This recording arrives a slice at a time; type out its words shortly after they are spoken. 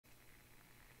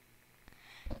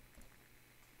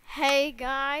Hey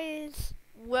guys,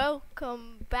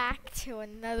 welcome back to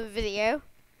another video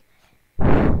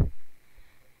on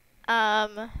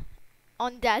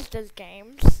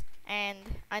DazDoesGames, and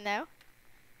I know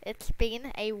it's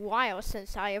been a while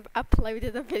since I have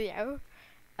uploaded a video,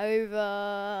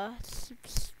 over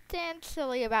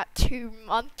substantially about 2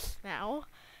 months now.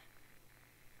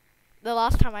 The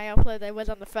last time I uploaded was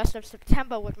on the 1st of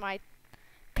September with my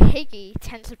Piggy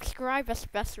 10 subscriber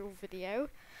special video.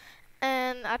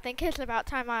 And I think it's about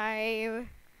time I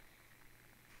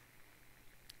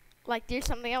do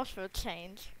something else for a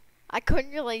change. I couldn't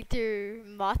really do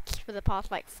much for the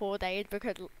past 4 days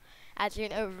because, as you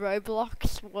know,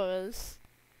 Roblox was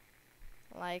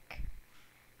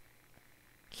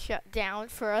shut down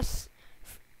for us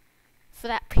for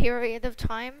that period of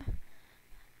time.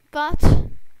 But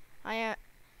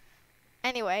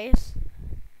anyways,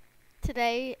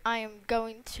 today I am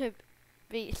going to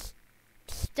be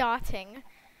starting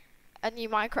a new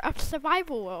Minecraft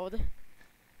survival world.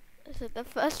 This is the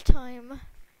first time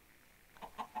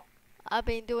I've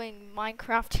been doing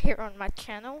Minecraft here on my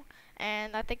channel,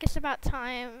 and I think it's about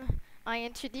time I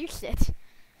introduce it.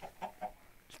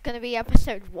 It's gonna be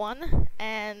episode 1,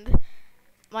 and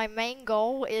my main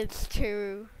goal is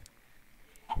to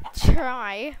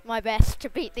try my best to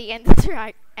beat the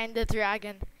Ender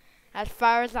Dragon as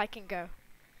far as I can go.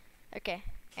 Okay,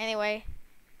 anyway.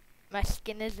 My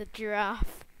skin is a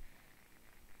giraffe.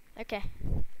 Okay,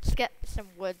 let's get some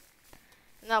wood.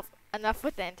 Enough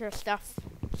with the intro stuff.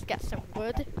 Let's get some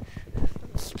wood.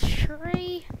 This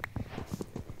tree.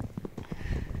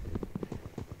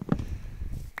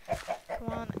 Come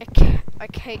on,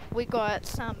 okay, we got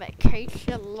some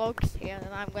acacia logs here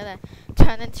that I'm gonna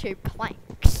turn into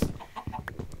planks.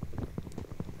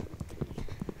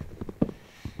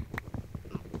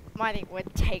 Mining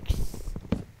wood takes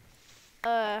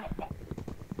a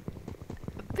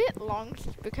bit long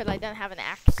because I don't have an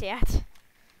axe yet.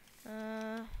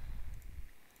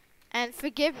 And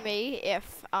forgive me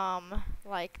if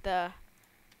the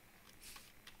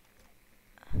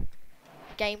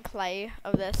gameplay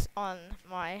of this on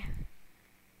my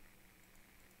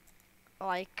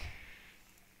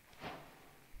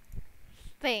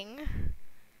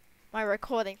my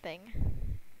recording thing.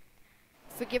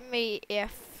 Forgive me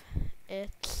if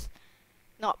it's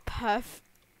not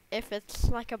if it's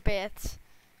a bit,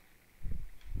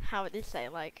 how would you say,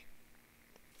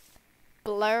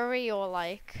 blurry or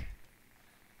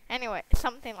anyway,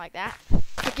 something like that.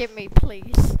 Forgive me,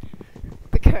 please,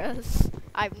 because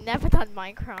I've never done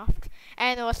Minecraft,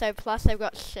 and also plus I've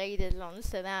got shaders on,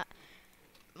 so that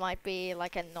might be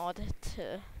a nod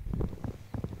to,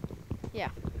 yeah.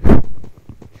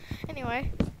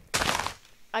 Anyway,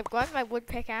 I've got my wood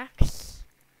pickaxe,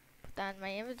 put that in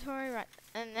my inventory, right,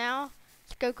 and now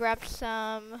let's go grab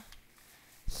some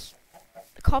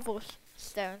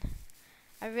cobblestone.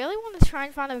 I really want to try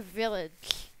and find a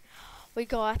village. We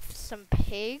got some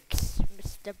pigs,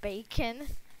 Mr. Bacon,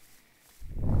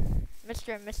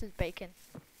 Mr. and Mrs. Bacon.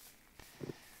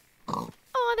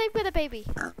 Oh, they've got a baby.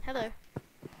 Hello.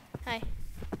 Hi.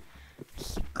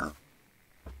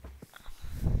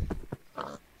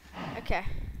 Okay.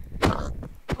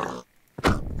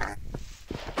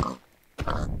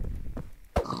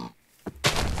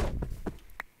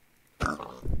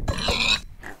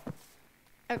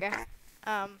 Okay.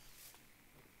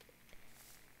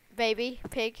 Baby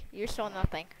pig, you saw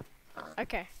nothing.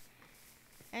 Okay.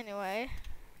 Anyway,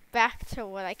 back to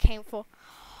what I came for.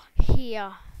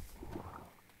 Here.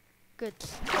 Good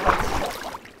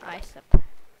spot. Ice up.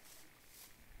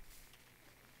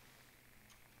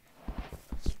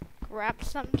 Let's grab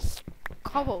some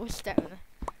cobblestone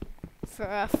for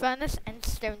a furnace and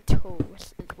stone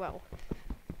tools as well.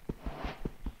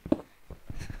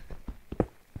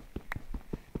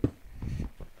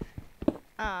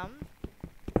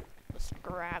 Let's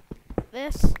grab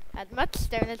this, as much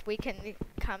stone as we can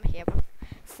come here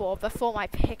before my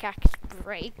pickaxe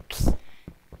breaks,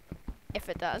 if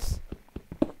it does.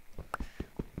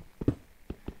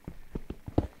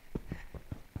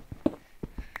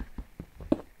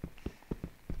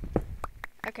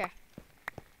 Okay,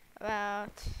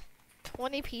 about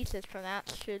 20 pieces from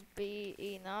that should be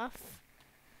enough.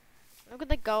 I'm not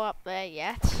gonna go up there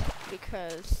yet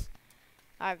because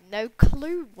I have no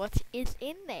clue what is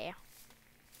in there.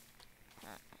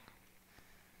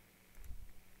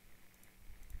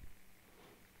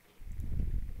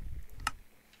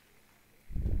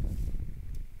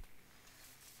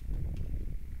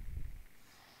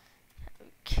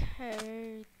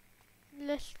 Okay,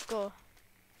 let's go.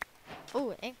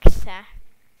 Oh,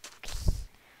 insects.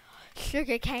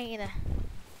 Sugar cane.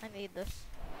 I need this.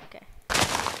 Okay.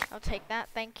 I'll take that,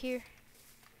 thank you.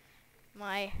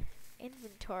 My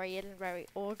inventory isn't very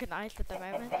organized at the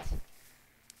moment.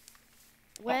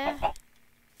 Where?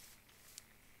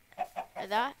 Is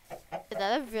that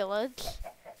a village?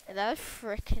 Is that a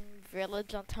frickin'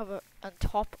 village on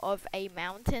top of a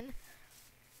mountain?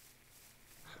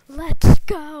 Let's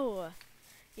go!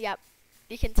 Yep,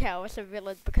 you can tell it's a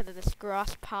village because of this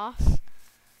grass path.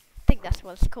 I think that's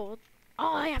what it's called.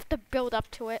 Oh, I have to build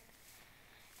up to it.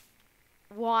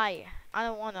 Why? I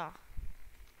don't wanna.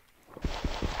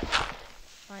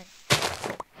 Fine.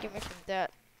 Give me some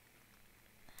dirt.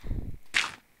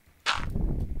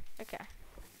 Okay.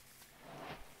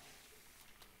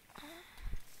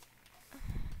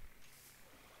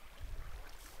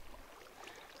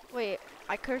 Wait,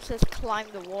 I could just climb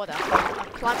the water.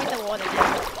 I'm climbing the water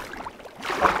now.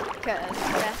 Because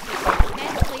that's a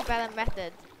substantially better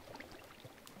method.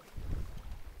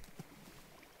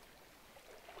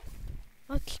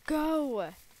 Let's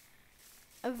go!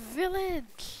 A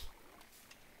village!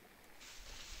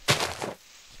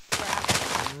 Grab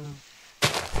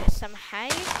some hay.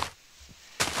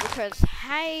 Because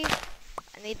hay,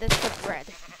 I need this for bread.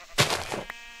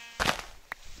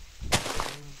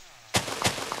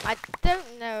 I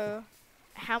don't know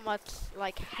how much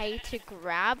like hay to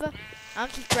grab. I'm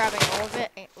just grabbing all of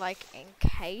it in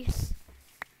case.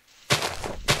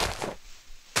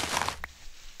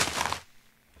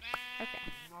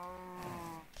 Okay.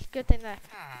 It's a good thing that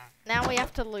now we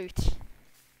have to loot.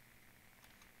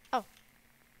 Oh.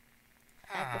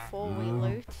 And before we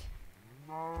loot,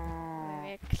 we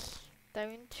make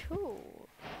stone tools.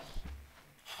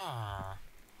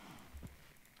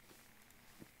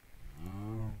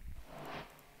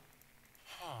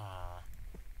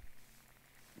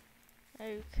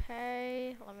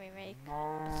 Okay, let me make a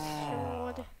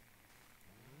sword.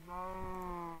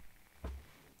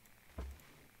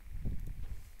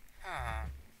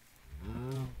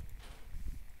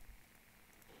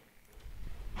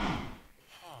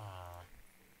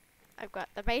 I've got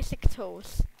the basic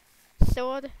tools.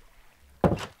 Sword,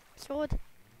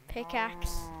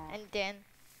 pickaxe, and then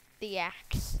the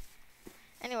axe.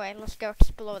 Anyway, let's go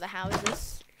explore the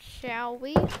houses, shall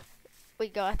we? We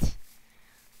got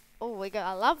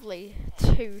a lovely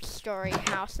 2-story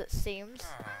house, it seems.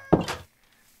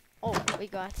 Oh, we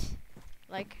got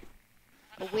like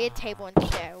a weird table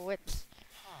and chair, which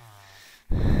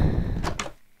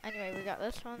anyway, we got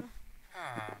this one.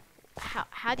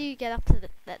 How do you get up to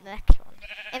that next one?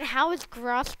 And how is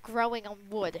grass growing on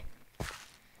wood?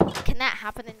 Can that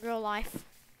happen in real life?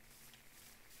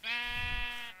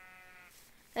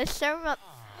 There's so much.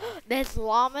 There's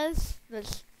llamas.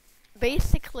 There's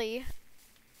basically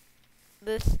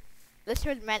this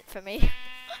was meant for me.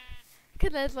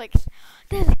 Cause there's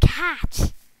a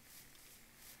cat.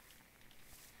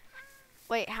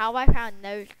 Wait, how have I found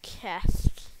no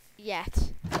chests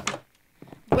yet?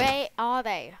 Where are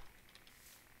they?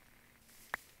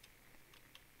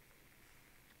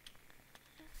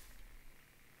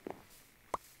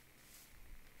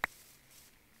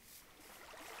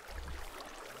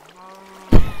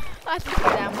 I have to go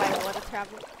down by water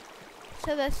travel.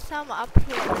 So there's some up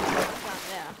here and some down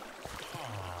there.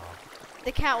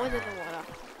 The cat was in the water.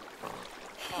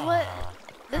 What?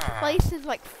 This place is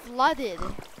like flooded.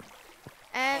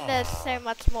 And there's so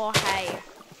much more hay.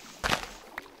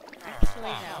 Actually,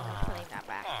 no, I'm putting that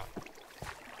back.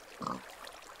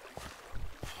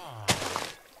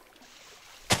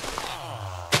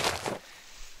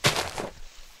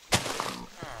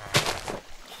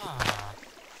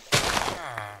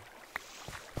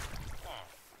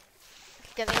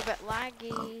 It's getting a bit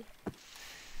laggy.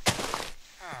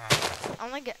 I'm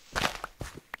gonna get.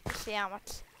 Let's see how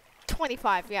much.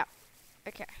 25, yeah.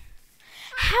 Okay.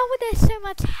 How is there so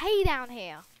much hay down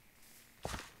here?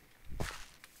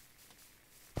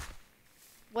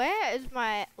 Where is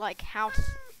my house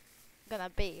gonna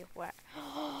be? Where?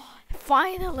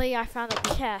 Finally, I found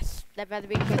a chest. There better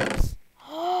be goodies.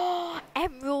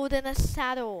 Emerald in a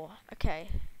saddle. Okay.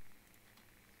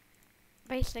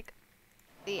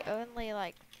 The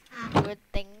only good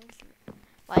things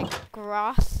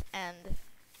grass and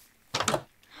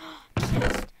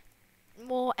chest.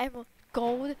 More emerald,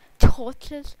 gold,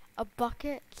 torches, a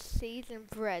bucket, seeds, and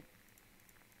bread.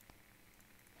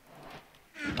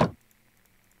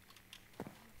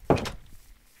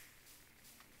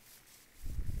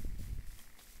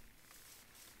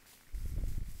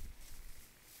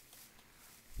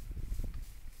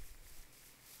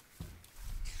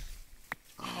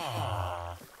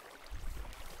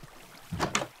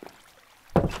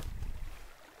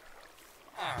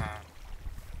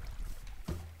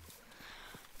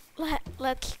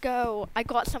 Let's go. I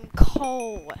got some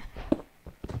coal.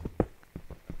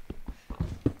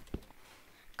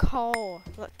 Coal.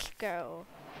 Let's go.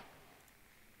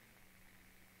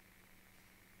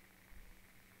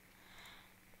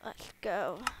 Let's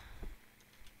go.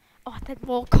 Oh, there's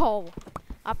more coal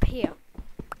up here.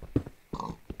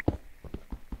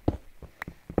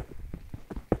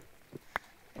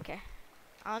 Okay.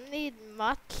 I don't need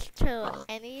much to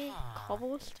any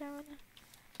cobblestone.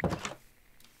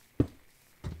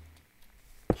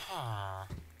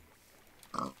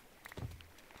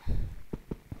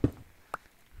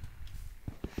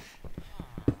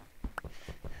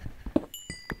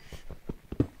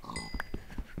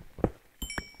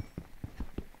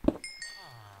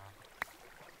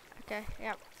 Okay,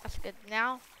 yep, that's good.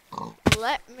 Now,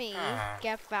 let me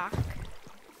get back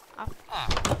up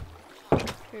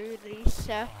to the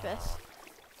surface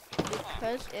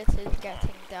because it is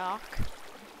getting dark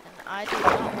and I do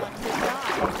not want to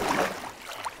die.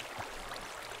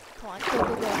 Come on, go,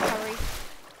 hurry.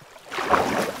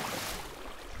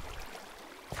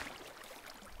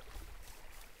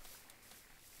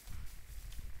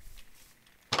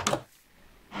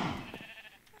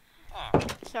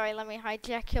 Sorry, let me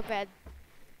hijack your bed.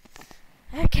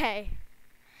 Okay.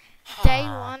 Day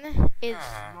 1 is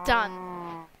done.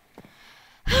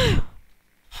 That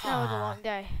was a long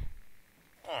day.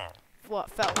 What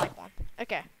felt like one.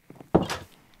 Okay.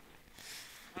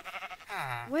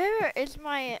 Where is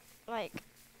my, like,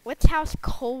 which house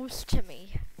calls to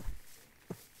me?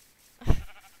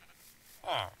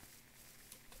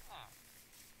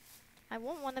 I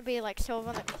wouldn't want to be like sort of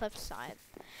on a cliffside.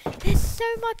 There's so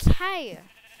much hay.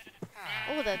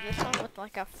 Oh, there's this one with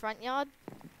like a front yard.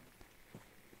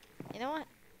 You know what?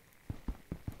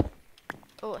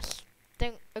 Oh,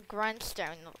 a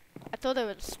grindstone. I thought it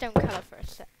was a stone cutter for a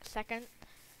second.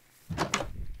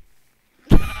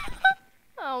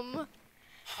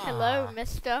 Hello,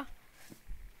 mister.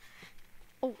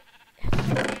 Oh,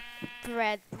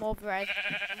 bread, more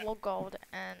gold,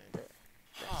 and this.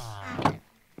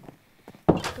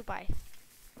 Goodbye.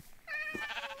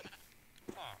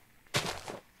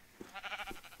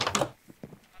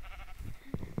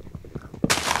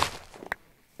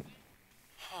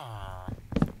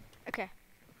 Okay,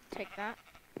 take that.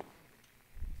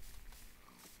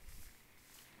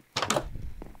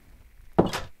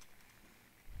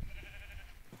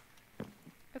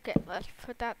 Okay, let's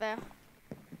put that there.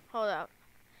 Hold up.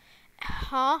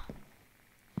 Huh?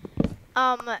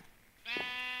 That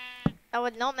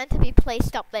was not meant to be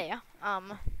placed up there.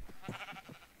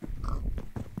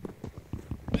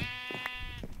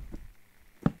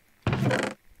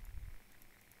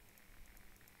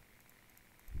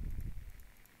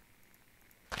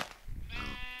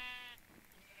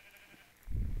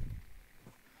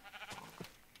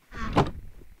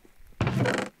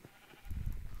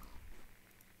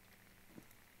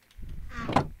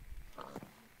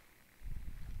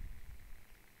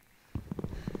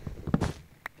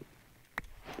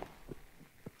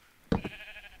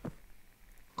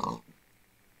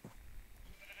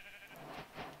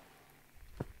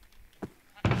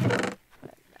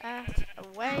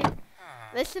 Away.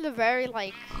 This is a very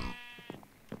like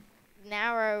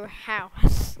narrow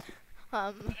house.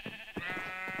 There's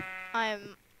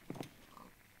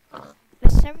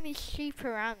so many sheep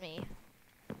around me.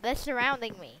 They're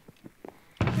surrounding me.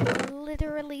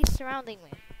 Literally surrounding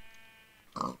me.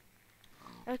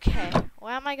 Okay,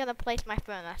 where am I gonna place my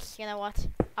furnace? You know what?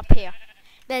 Up here.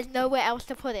 There's nowhere else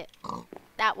to put it.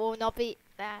 That will not be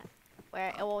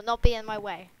where it will not be in my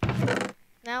way.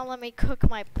 Now let me cook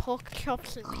my pork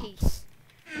chops in peace.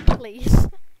 Please.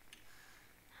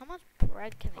 How much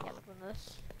bread can I get from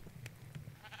this?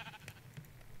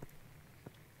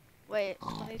 Wait,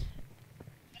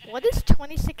 what is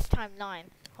 26 times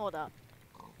 9? Hold up.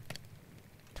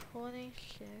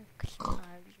 26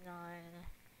 times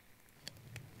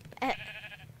 9.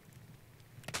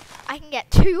 I can get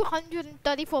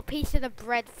 234 pieces of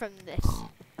bread from this.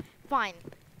 Fine.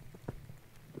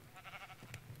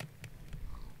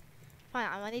 Fine,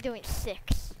 I'm only doing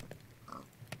 6.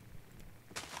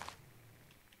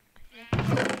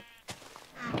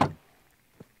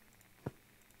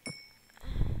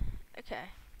 Okay.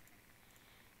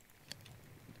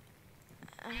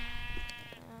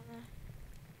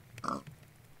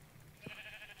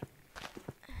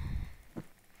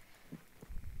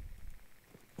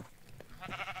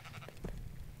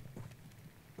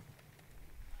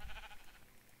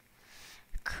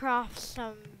 Craft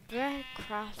some bread,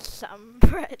 craft some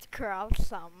bread, craft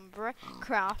some bread,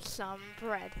 craft some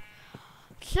bread.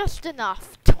 Just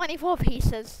enough. 24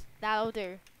 pieces. That'll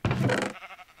do.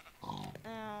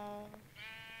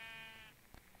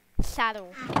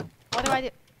 saddle. What do I do?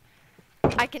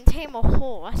 I can tame a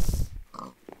horse.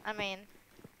 I mean,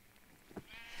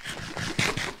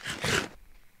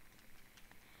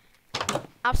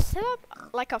 I'll set up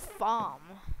like a farm.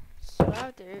 So what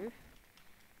I'll do.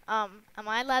 Am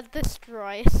I allowed to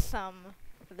destroy some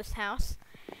of this house?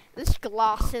 This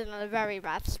glass is in a very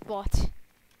bad spot.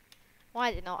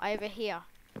 Why is it not over here?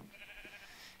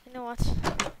 You know what?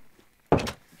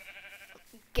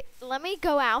 Let me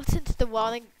go out into the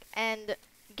world and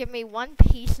give me one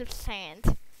piece of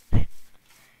sand.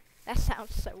 That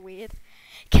sounds so weird.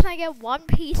 Can I get one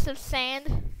piece of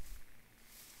sand?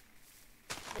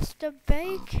 Mr.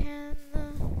 Bacon.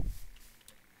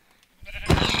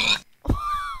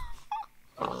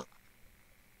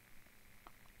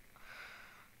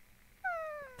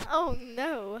 Oh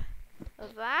no.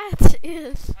 That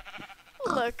is...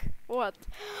 Look, what?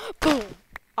 Boom.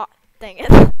 Oh, dang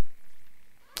it.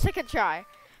 Second try.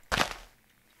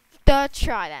 Third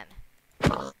try then.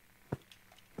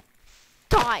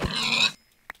 Die.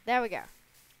 There we go.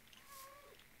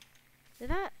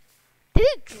 Did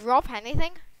it drop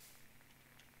anything?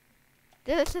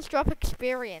 Did it just drop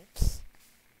experience?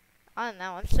 I don't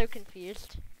know, I'm so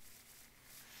confused.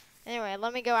 Anyway,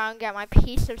 let me go out and get my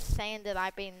piece of sand that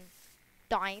I've been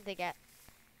dying to get.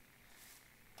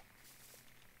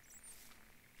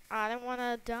 I don't want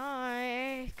to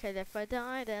die, cause if I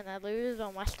die then I lose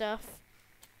all my stuff.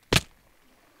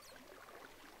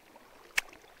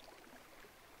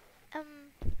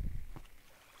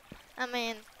 I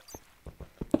mean,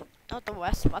 not the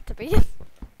worst spot to be in.